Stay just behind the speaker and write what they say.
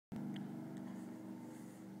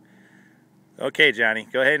Okay, Johnny,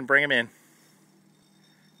 go ahead and bring him in.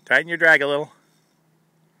 Tighten your drag a little.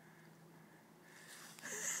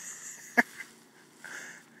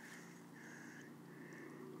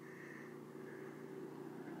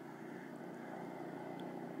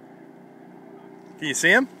 Can you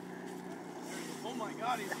see him? Oh my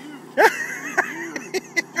God, he's huge. He's huge. Did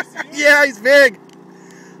you see him? Yeah, he's big.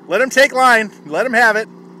 Let him take line. Let him have it.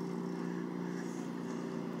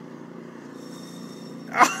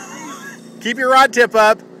 Keep your rod tip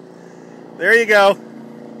up. There you go.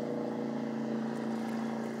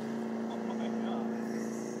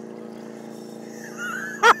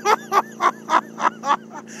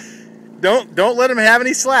 Don't let him have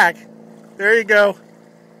any slack. There you go.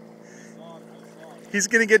 He's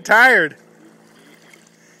gonna get tired.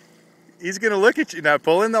 He's gonna look at you now.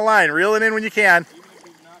 Pull in the line. Reel it in when you can.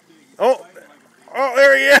 Oh,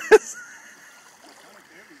 there he is.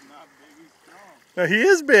 No, he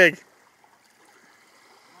is big.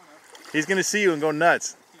 He's gonna see you and go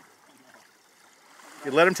nuts.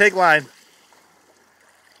 You let him take line.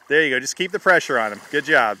 There you go. Just keep the pressure on him. Good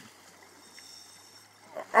job.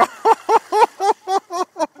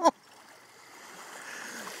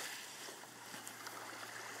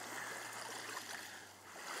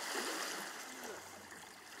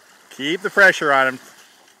 Keep the pressure on him.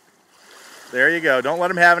 There you go. Don't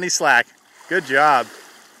let him have any slack. Good job.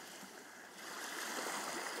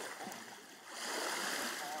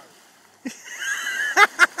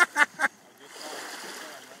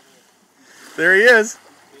 There he is.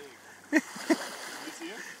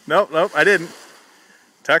 Nope, I didn't.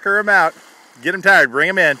 Tucker him out. Get him tired. Bring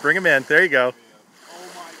him in. Bring him in. There you go. Oh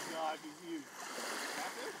my God, he's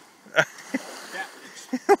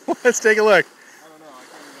huge. Let's take a look. I don't know. I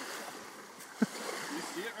can't even. Do you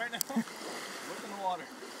see it right now? Look in the water.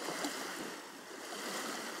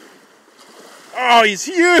 Oh, he's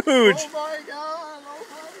huge. Oh my God. Oh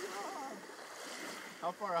my God.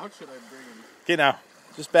 How far out should I bring him? Okay, now,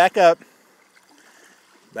 just back up.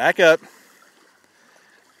 Back up.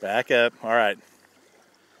 Back up. All right.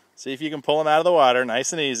 See if you can pull him out of the water,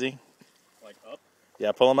 nice and easy. Like up?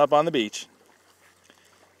 Yeah, pull him up on the beach.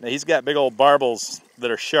 Now he's got big old barbels that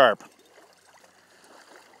are sharp.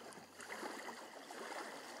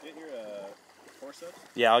 Get your forceps?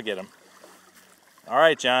 Yeah, I'll get him. All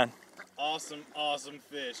right, John. Awesome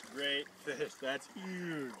fish. Great fish. That's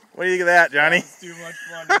huge. What do you think of that, Johnny? That's too much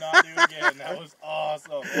fun to not do again. That was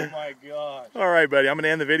awesome. Oh my God. All right, buddy. I'm going to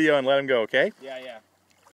end the video and let him go, okay? Yeah.